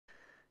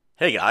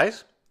Hey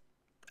guys,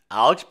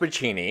 Alex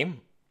Bacchini,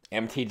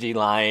 MTG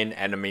Lion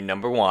enemy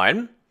number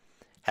 1,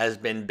 has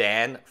been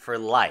banned for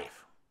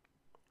life.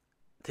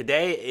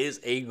 Today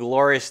is a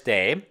glorious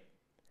day.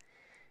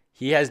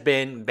 He has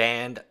been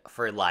banned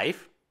for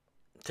life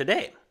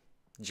today,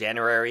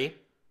 January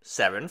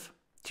 7th,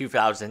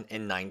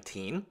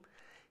 2019.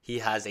 He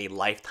has a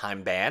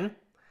lifetime ban.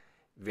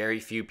 Very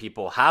few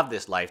people have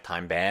this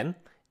lifetime ban,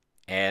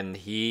 and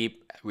he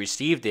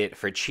received it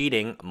for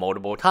cheating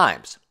multiple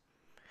times.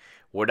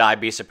 Would I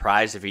be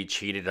surprised if he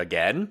cheated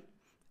again,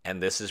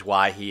 and this is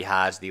why he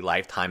has the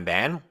lifetime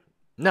ban?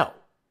 No.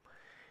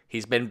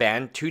 He's been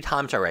banned 2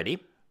 times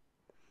already.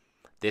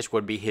 This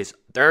would be his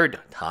 3rd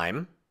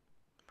time,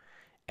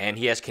 and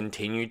he has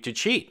continued to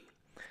cheat.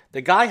 The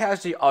guy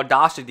has the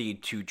audacity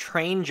to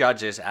train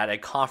judges at a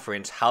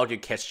conference how to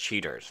catch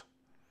cheaters.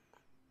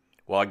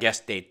 Well, I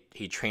guess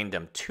he trained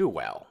them too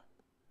well,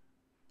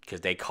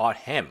 because they caught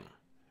him.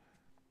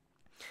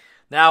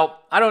 Now,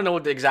 I don't know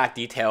the exact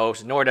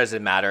details, nor does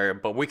it matter,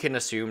 but we can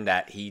assume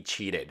that he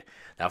cheated.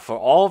 Now, for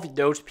all of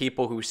those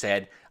people who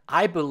said,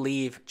 I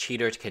believe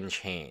cheaters can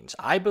change,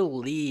 I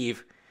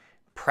believe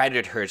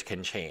predators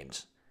can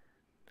change,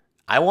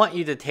 I want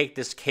you to take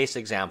this case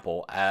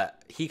example.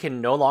 He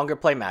can no longer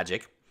play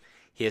Magic.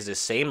 He has the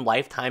same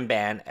lifetime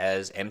ban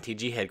as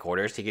MTG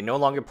headquarters. He can no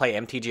longer play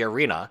MTG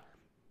Arena.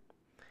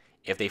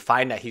 If they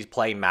find that he's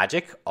playing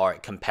Magic or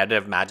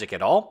competitive Magic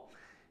at all,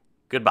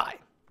 goodbye.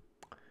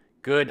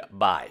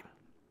 Goodbye.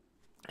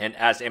 And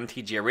as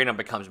MTG Arena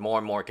becomes more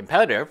and more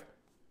competitive,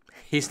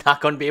 he's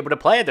not going to be able to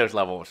play at those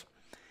levels.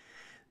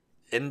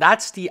 And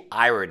that's the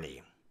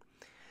irony.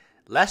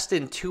 Less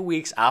than 2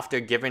 weeks after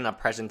giving a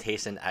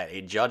presentation at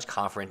a judge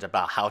conference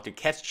about how to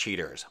catch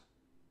cheaters,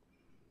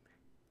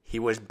 he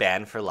was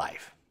banned for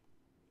life.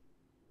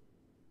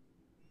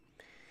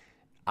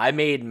 I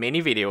made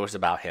many videos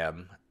about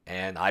him,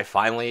 and I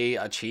finally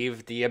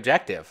achieved the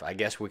objective. I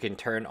guess we can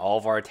turn all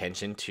of our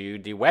attention to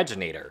the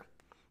Wedgenator.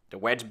 The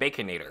Wedge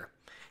Baconator.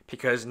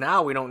 Because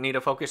now we don't need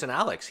to focus on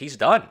Alex. He's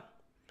done.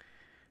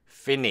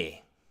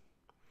 Fini.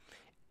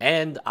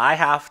 And I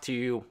have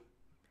to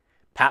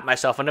pat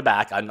myself on the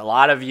back. And a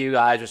lot of you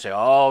guys will say,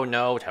 oh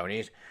no,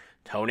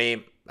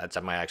 Tony,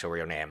 that's my actual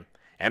real name.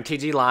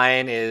 MTG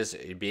Lion is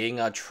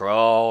being a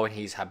troll, and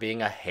he's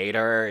being a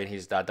hater, and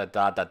he's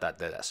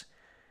this.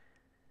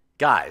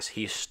 Guys,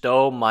 he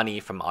stole money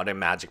from other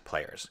Magic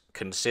players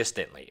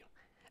consistently.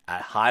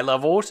 At high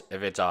levels,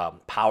 if it's a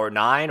Power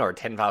 9 or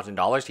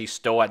 $10,000, he's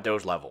still at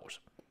those levels.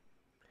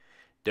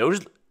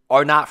 Those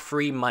are not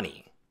free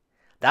money.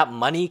 That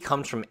money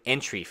comes from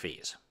entry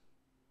fees.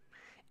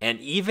 And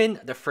even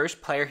the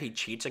first player he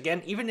cheats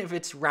again, even if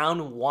it's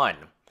round 1,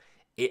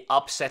 it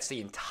upsets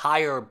the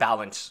entire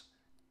balance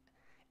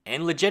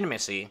and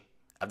legitimacy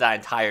of that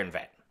entire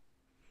event.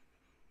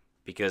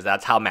 Because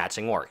that's how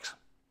matching works.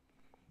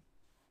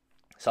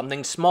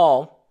 Something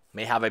small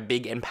may have a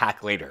big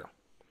impact later.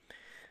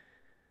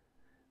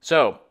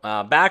 So,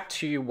 back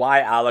to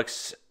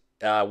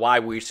why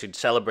we should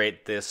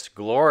celebrate this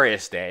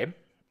glorious day.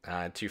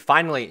 To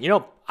finally,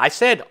 I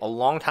said a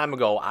long time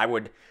ago I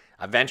would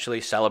eventually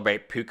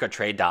celebrate Puka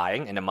Trade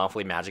dying and the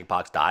monthly Magic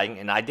Box dying,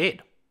 and I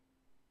did.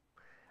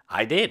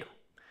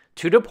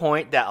 To the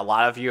point that a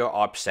lot of you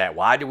are upset.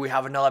 Why do we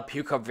have another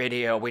Puka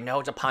video? We know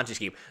it's a Ponzi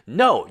scheme.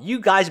 No, you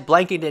guys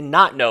blanking did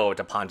not know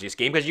it's a Ponzi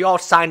scheme because you all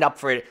signed up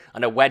for it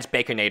on the Wedge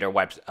Baconator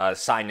web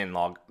sign-in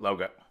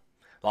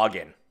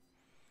login.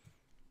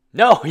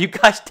 No, you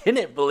guys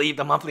didn't believe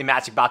the monthly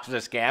Magic Box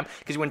was a scam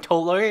because when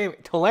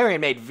Tolarian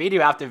made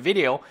video after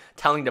video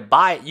telling to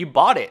buy it, you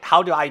bought it.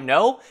 How do I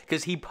know?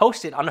 Because he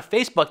posted on the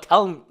Facebook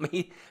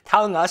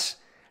telling us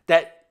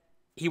that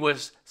he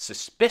was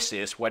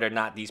suspicious whether or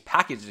not these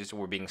packages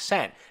were being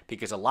sent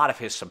because a lot of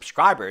his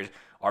subscribers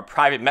are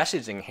private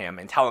messaging him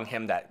and telling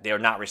him that they're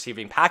not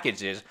receiving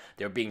packages.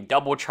 They're being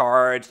double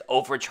charged,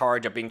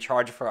 overcharged, or being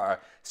charged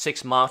for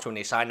 6 months when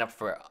they signed up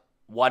for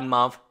 1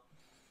 month.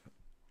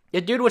 The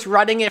dude was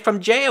running it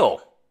from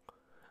jail.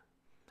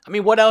 I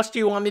mean, what else do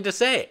you want me to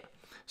say?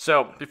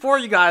 So, before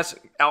you guys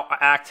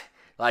act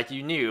like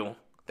you knew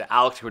that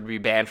Alex would be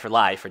banned for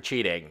life for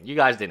cheating, you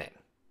guys didn't.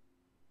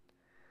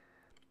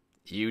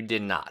 You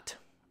did not.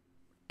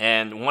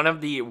 And one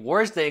of the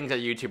worst things a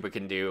YouTuber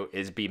can do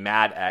is be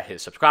mad at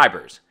his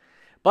subscribers.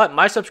 But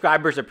my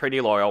subscribers are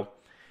pretty loyal.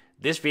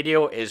 This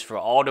video is for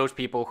all those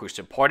people who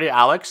supported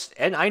Alex,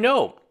 and I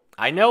know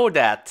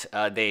that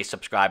they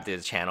subscribe to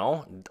the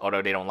channel,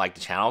 although they don't like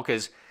the channel,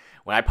 because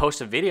when I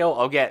post a video,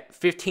 I'll get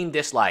 15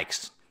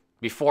 dislikes.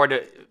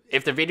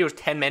 If the video is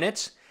 10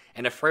 minutes,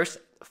 and the first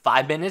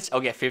 5 minutes,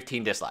 I'll get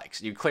 15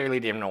 dislikes. You clearly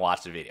didn't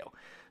watch the video.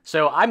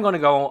 So I'm going to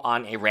go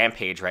on a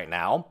rampage right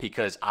now,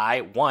 because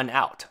I won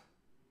out.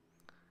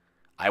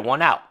 I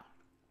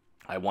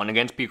won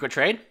against Puka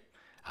Trade,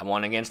 I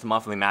won against the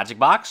monthly Magic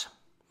Box,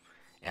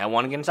 and I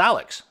won against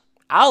Alex.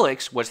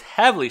 Alex was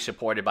heavily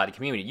supported by the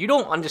community. You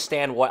don't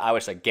understand what I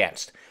was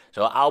against.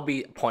 So I'll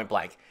be point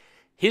blank.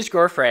 His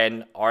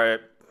girlfriend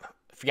or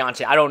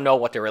fiance, I don't know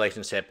what their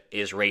relationship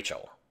is,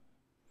 Rachel.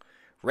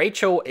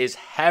 Rachel is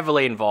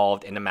heavily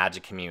involved in the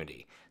Magic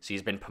community.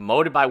 She's been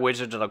promoted by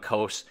Wizards of the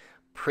Coast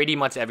pretty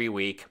much every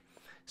week.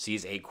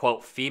 She's a,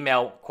 quote,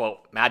 female,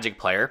 quote, Magic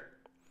player.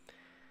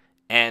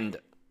 And,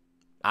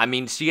 I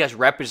mean, she has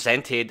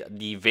represented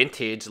the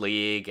Vintage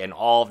League and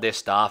all of this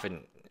stuff,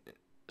 and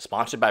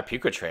sponsored by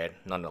Trade,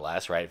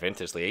 nonetheless, right?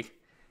 Vintage League.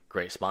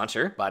 Great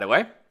sponsor, by the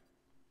way.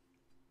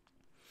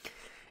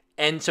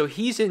 And so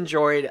he's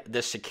enjoyed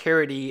the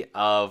security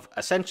of,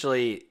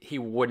 essentially, he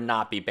would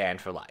not be banned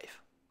for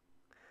life.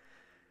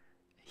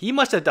 He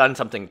must have done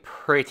something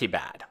pretty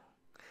bad.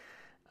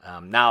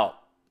 Now,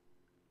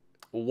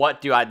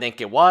 what do I think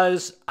it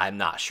was? I'm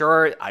not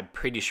sure. I'm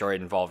pretty sure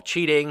it involved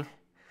cheating,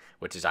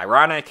 which is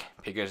ironic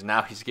because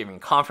now he's giving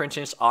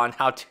conferences on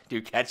how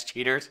to catch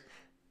cheaters.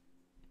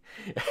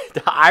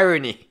 The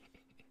irony.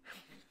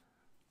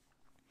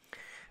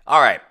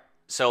 All right,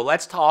 so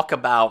let's talk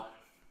about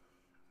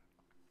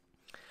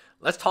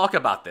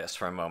this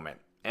for a moment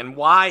and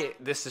why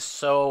this is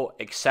so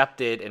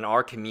accepted in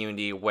our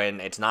community when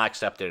it's not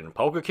accepted in the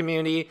poker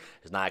community,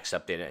 it's not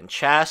accepted in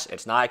chess,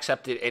 it's not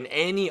accepted in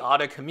any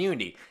other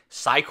community.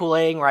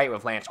 Cycling, right,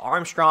 with Lance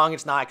Armstrong,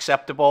 it's not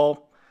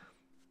acceptable.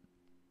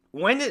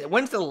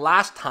 When's the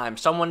last time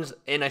someone's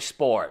in a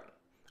sport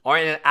or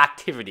in an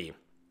activity,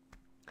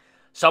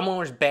 someone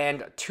was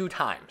banned 2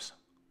 times?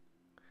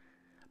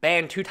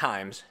 Banned 2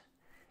 times,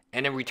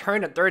 and then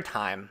returned a 3rd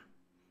time,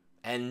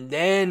 and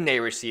then they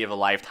receive a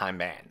lifetime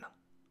ban.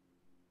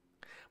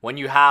 When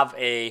you have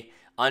a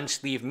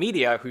unsleeved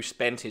media who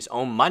spends his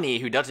own money,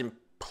 who doesn't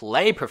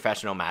play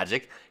professional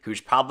Magic, who's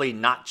probably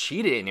not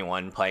cheated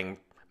anyone playing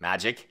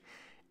Magic,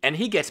 and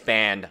he gets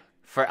banned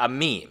for a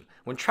meme.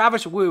 When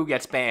Travis Wu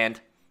gets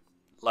banned,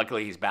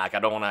 luckily he's back, I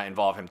don't want to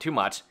involve him too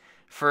much,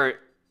 for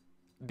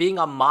being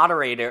a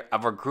moderator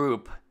of a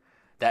group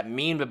that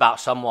memed about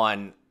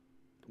someone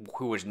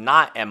who was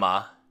not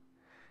Emma,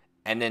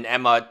 and then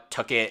Emma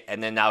took it,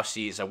 and then now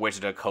she's a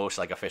Wizard of the Coast,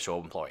 like, official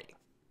employee.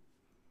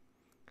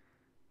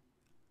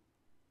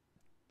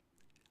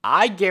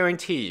 I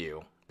guarantee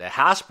you that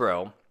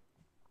Hasbro,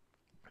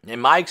 in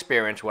my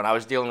experience when I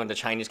was dealing with the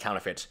Chinese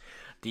counterfeits,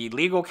 the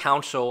legal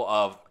counsel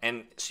of,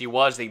 and she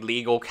was the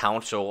legal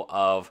counsel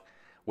of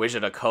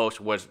Wizard of the Coast,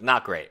 was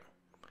not great.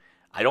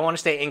 I don't want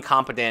to say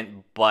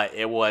incompetent, but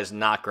it was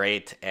not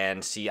great,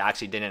 and she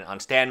actually didn't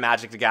understand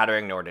Magic the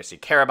Gathering, nor did she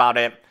care about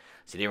it.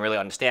 She didn't really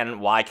understand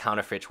why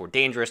counterfeits were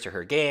dangerous to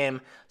her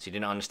game. She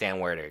didn't understand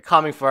where they were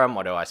coming from,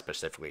 although I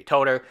specifically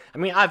told her. I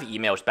mean, I have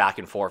emails back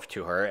and forth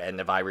to her, and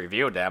if I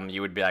reviewed them,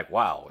 you would be like,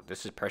 wow,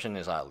 this person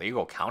is a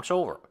legal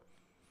counsel?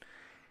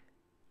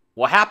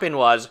 What happened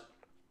was,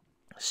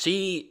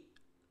 she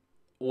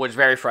was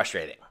very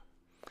frustrating.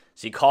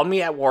 She called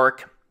me at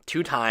work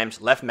 2 times,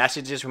 left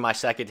messages from my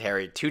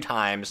secretary 2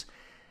 times,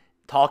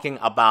 talking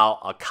about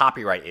a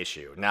copyright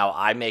issue. Now,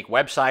 I make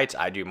websites,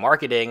 I do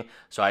marketing,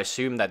 so I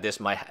assume that this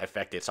might have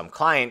affected some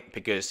client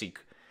because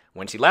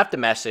when she left the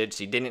message,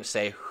 she didn't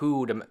say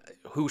who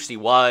she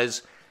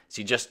was.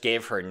 She just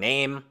gave her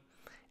name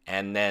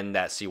and then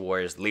that she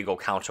was legal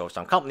counsel of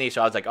some company.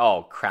 So I was like,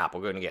 oh, crap,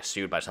 we're going to get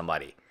sued by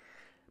somebody.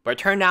 But it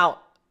turned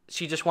out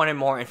she just wanted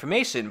more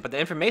information, but the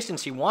information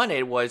she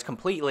wanted was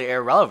completely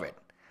irrelevant.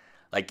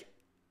 Like,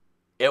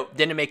 it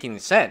didn't make any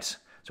sense.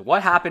 So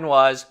what happened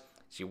was,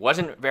 she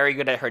wasn't very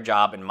good at her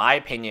job, in my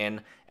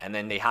opinion, and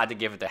then they had to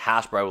give it to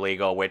Hasbro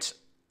Legal, which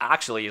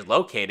actually is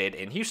located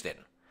in Houston.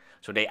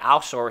 So they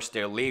outsource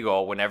their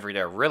legal whenever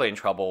they're really in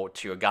trouble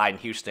to a guy in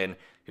Houston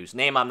whose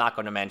name I'm not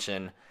going to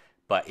mention,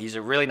 but he's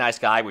a really nice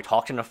guy. We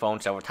talked on the phone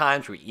several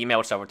times. We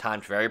emailed several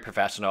times, very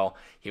professional.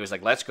 He was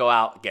like, let's go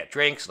out, get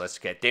drinks, let's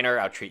get dinner.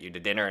 I'll treat you to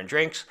dinner and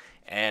drinks,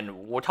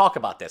 and we'll talk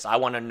about this. I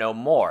want to know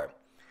more.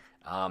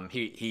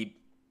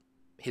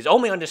 His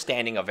only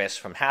understanding of this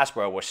from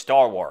Hasbro was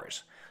Star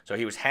Wars. So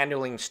he was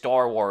handling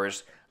Star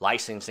Wars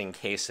licensing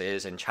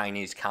cases and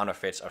Chinese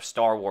counterfeits of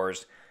Star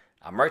Wars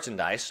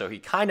merchandise. So he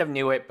kind of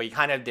knew it, but he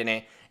kind of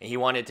didn't, and he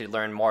wanted to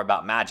learn more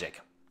about Magic.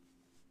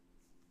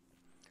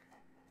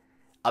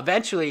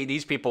 Eventually,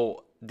 these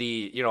people,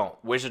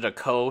 Wizard of the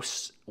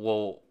Coast,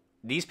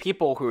 these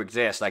people who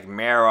exist, like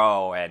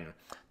Mero and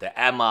the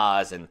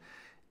Emmas, and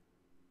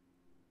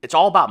it's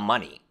all about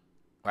money,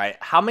 right?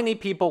 How many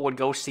people would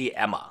go see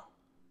Emma?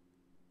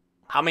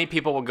 How many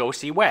people would go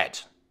see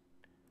Wedge?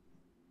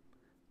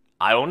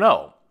 I don't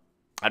know.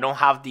 I don't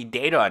have the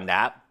data on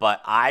that,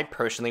 but I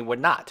personally would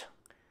not,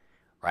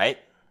 right?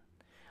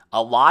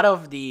 A lot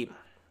of the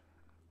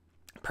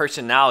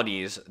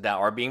personalities that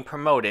are being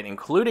promoted,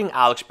 including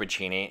Alex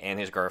Bracchini and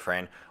his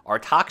girlfriend, are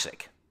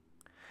toxic.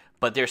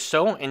 But they're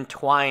so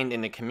entwined in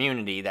the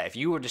community that if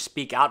you were to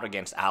speak out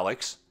against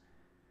Alex,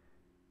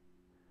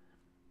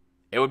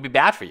 it would be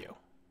bad for you.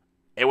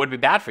 It would be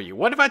bad for you.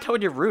 What if I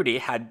told you Rudy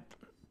had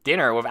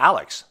dinner with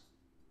Alex?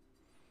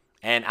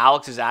 And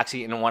Alex is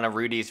actually in one of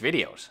Rudy's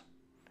videos.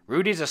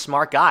 Rudy's a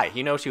smart guy.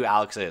 He knows who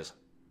Alex is.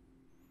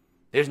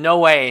 There's no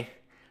way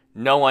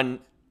no one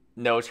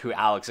knows who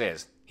Alex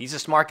is. He's a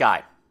smart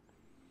guy.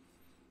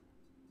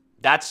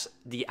 That's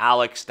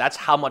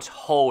how much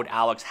hold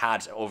Alex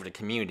has over the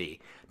community.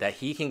 That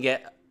he can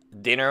get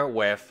dinner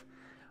with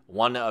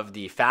one of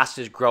the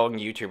fastest growing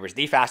YouTubers,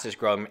 the fastest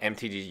growing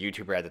MTG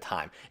YouTuber at the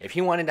time. If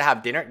he wanted to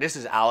have dinner, this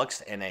is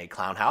Alex in a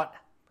clown hat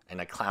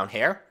and a clown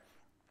hair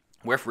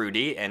with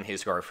Rudy and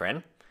his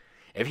girlfriend.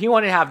 If he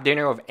wanted to have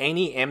dinner with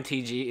any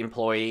MTG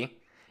employee,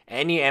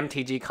 any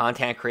MTG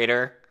content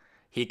creator,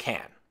 he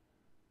can.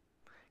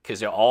 Because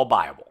they're all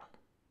buyable.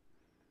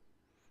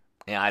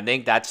 And I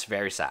think that's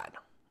very sad.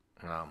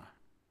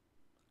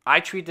 I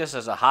treat this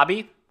as a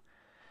hobby.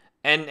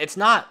 And it's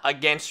not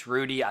against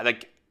Rudy.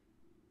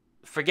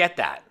 Forget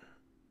that.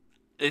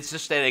 It's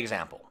just an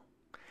example.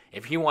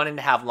 If he wanted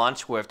to have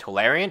lunch with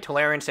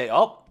Tolarian said,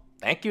 oh,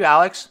 thank you,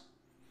 Alex.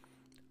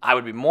 I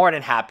would be more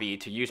than happy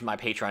to use my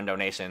Patreon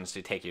donations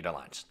to take you to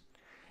lunch.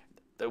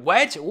 The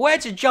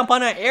Wedge jump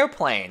on an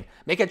airplane,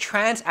 make a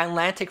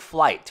transatlantic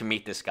flight to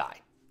meet this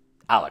guy.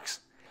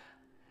 Alex,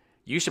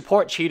 you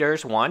support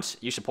cheaters once,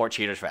 you support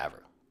cheaters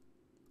forever.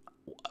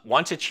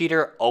 Once a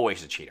cheater,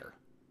 always a cheater.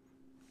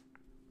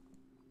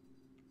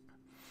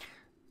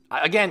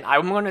 Again,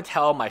 I'm going to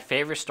tell my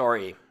favorite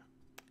story,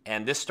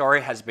 and this story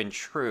has been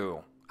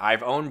true.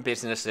 I've owned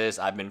businesses,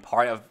 I've been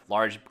part of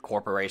large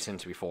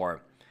corporations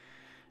before.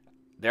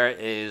 There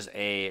is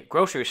a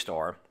grocery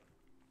store,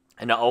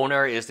 and the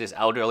owner is this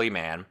elderly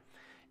man,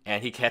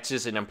 and he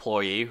catches an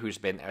employee who's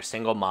been a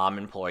single mom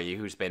employee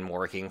who's been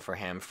working for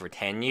him for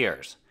 10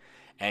 years.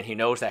 And he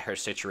knows that her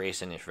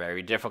situation is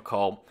very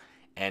difficult,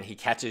 and he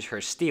catches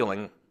her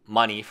stealing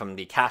money from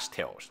the cash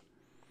tills.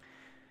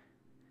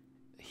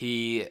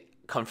 He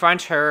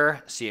confronts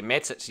her, she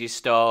admits that she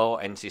stole,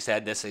 and she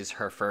said this is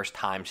her first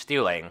time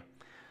stealing.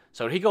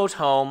 So he goes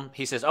home,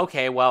 he says,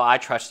 okay, well, I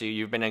trust you,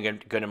 you've been a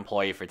good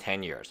employee for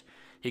 10 years.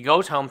 He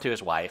goes home to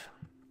his wife,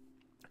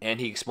 and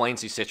he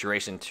explains the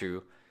situation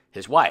to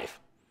his wife.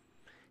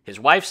 His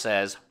wife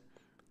says,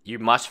 you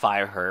must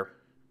fire her,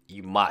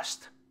 you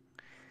must.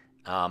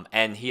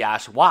 And he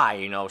asks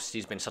why,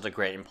 she's been such a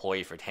great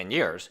employee for 10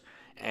 years.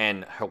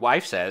 And his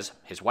wife says,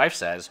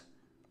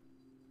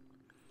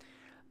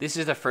 this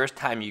is the first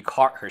time you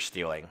caught her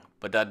stealing,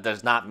 but that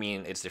does not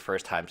mean it's the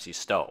first time she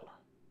stole.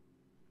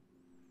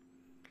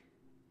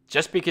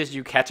 Just because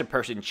you catch a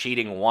person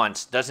cheating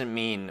once doesn't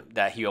mean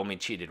that he only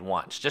cheated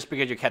once. Just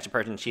because you catch a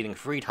person cheating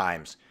 3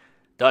 times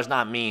does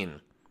not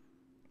mean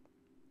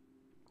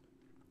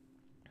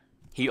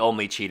he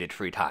only cheated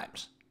 3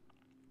 times.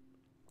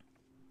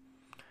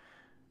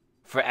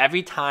 For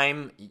every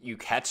time you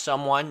catch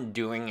someone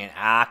doing an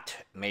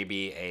act,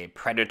 maybe a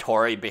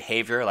predatory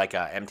behavior like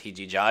a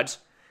MTG judge,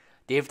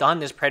 they've done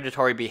this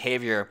predatory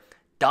behavior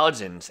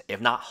dozens,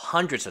 if not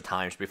hundreds of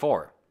times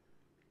before.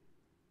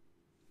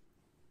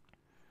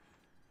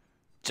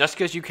 Just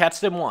because you catch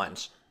them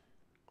once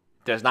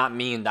does not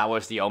mean that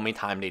was the only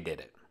time they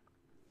did it.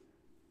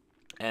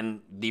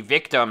 And the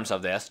victims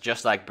of this,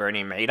 just like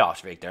Bernie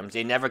Madoff's victims,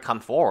 they never come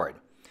forward.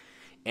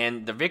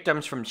 And the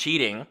victims from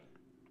cheating,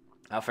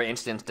 for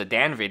instance, the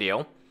Dan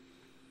video,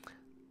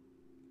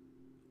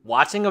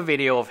 watching a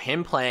video of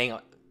him playing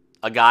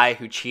a guy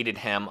who cheated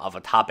him of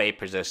a top 8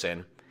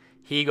 position,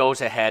 he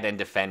goes ahead and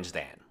defends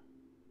Dan.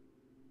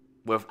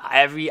 With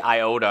every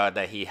iota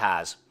that he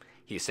has,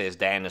 he says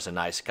Dan is a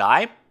nice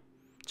guy.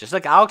 Just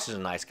like Alex is a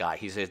nice guy.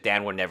 He says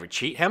Dan would never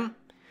cheat him.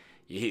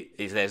 He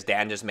says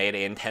Dan just made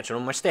an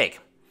intentional mistake.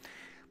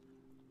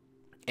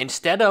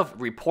 Instead of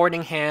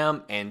reporting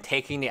him and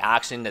taking the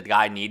action that the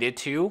guy needed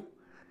to,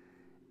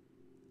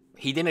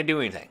 he didn't do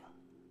anything.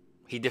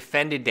 He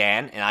defended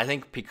Dan, and I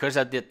think because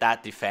of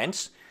that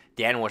defense,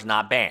 Dan was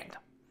not banned.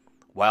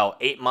 Well,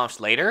 8 months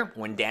later,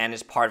 when Dan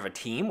is part of a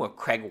team with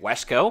Craig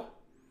Wesco,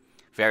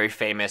 very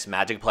famous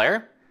Magic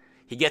player,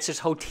 he gets his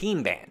whole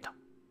team banned.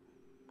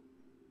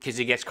 Because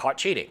he gets caught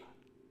cheating.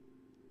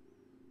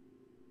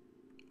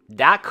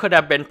 That could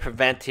have been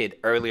prevented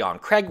early on.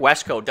 Craig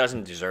Wesco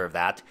doesn't deserve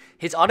that.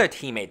 His other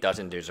teammate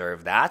doesn't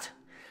deserve that.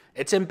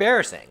 It's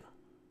embarrassing.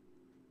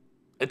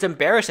 It's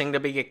embarrassing to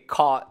be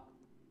caught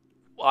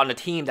on a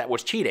team that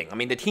was cheating. I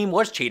mean, the team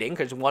was cheating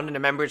because one of the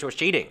members was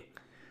cheating.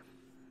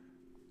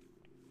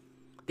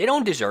 They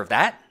don't deserve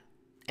that.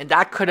 And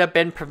that could have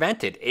been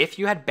prevented if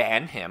you had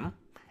banned him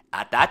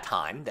at that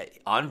time, that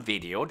on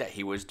video, that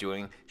he was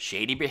doing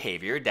shady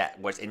behavior that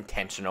was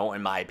intentional,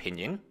 in my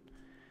opinion.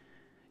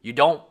 You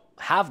don't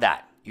have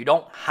that. You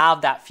don't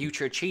have that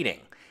future cheating.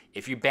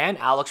 If you ban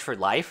Alex for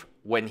life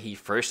when he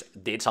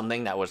first did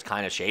something that was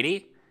kind of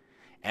shady,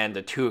 and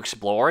the 2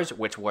 explorers,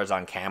 which was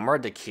on camera,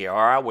 the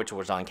Kiara, which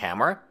was on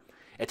camera,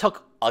 it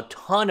took a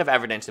ton of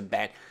evidence to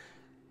ban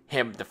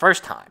him the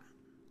first time.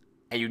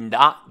 And you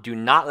do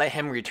not let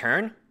him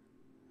return.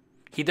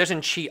 He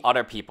doesn't cheat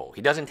other people.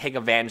 He doesn't take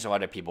advantage of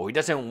other people. He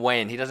doesn't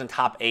win. He doesn't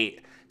top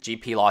 8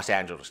 GP Los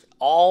Angeles.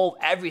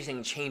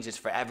 Everything changes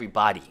for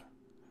everybody.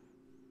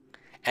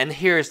 And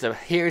here's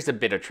the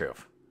bitter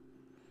truth.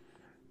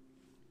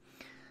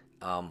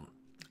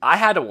 I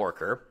had a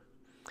worker,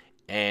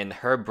 and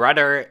her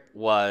brother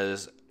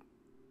he's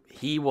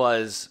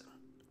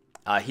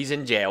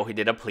in jail. He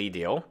did a plea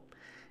deal,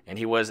 and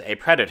he was a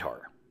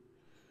predator.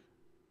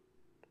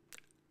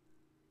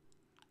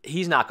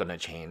 He's not going to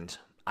change.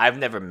 I've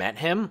never met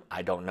him.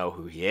 I don't know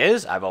who he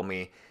is. I've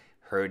only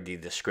heard the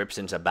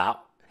descriptions about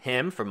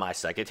him from my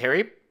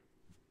secretary.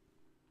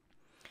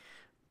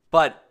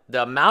 But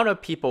the amount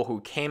of people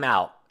who came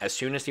out as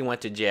soon as he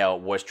went to jail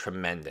was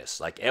tremendous.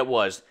 Like, it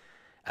was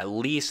at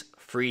least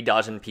 3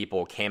 dozen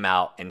people came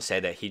out and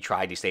said that he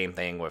tried the same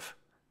thing with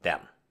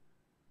them.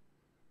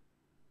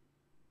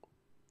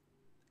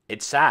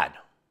 It's sad.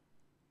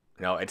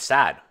 It's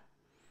sad.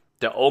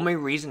 The only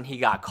reason he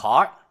got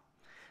caught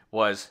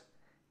was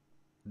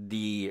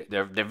the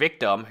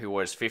victim, who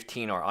was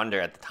 15 or under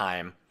at the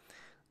time,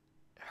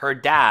 her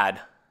dad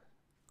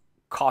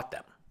caught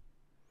them.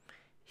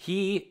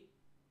 She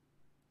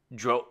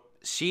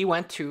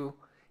went to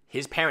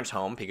his parents'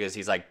 home because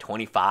he's like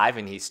 25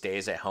 and he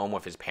stays at home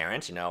with his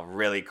parents.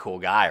 Really cool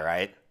guy,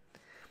 right?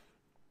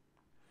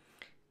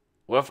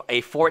 With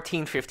a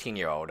 14,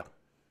 15-year-old,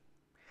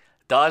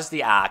 does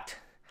the act,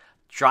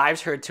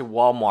 drives her to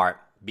Walmart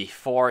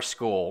before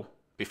school,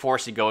 before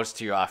she goes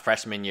to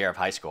freshman year of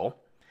high school,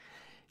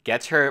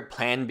 gets her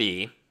Plan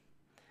B,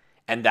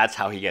 and that's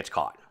how he gets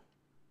caught.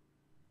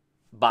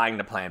 Buying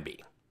the Plan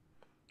B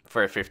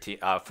for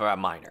a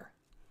minor.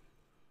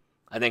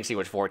 I think she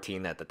was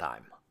 14 at the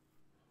time.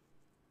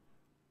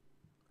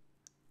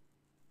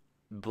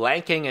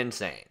 Blanking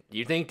insane. Do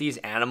you think these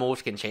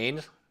animals can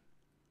change?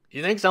 Do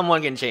you think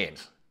someone can change?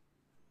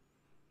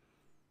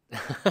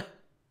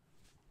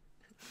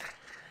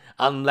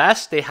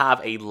 Unless they have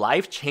a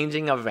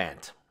life-changing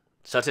event,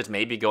 such as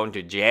maybe going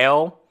to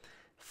jail,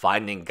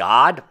 finding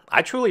God.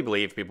 I truly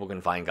believe people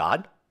can find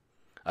God.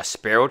 A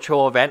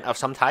spiritual event of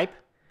some type.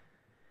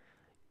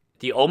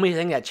 The only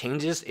thing that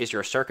changes is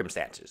your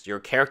circumstances, your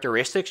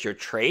characteristics, your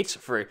traits.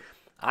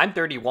 I'm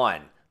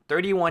 31.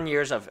 31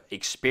 years of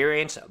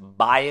experience,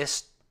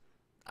 bias,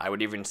 I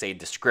would even say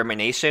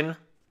discrimination.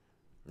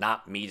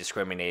 Not me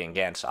discriminating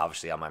against,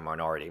 obviously I'm a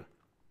minority.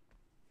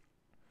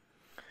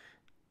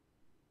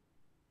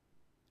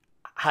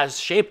 Has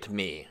shaped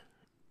me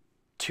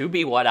to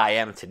be what I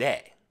am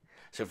today.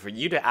 So for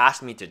you to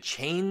ask me to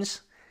change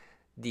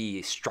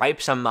the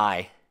stripes on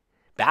my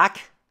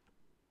back,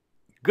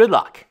 good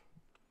luck.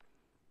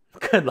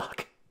 Good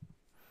luck.